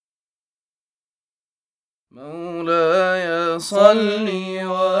مولاي صل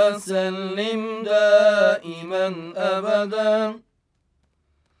وسلم دائما أبدا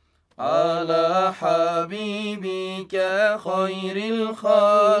على حبيبك خير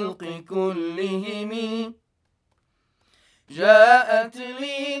الخلق كلهم. جاءت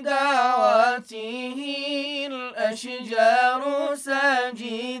لدعوته الأشجار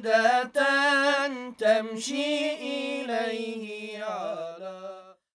ساجدة تمشي إليه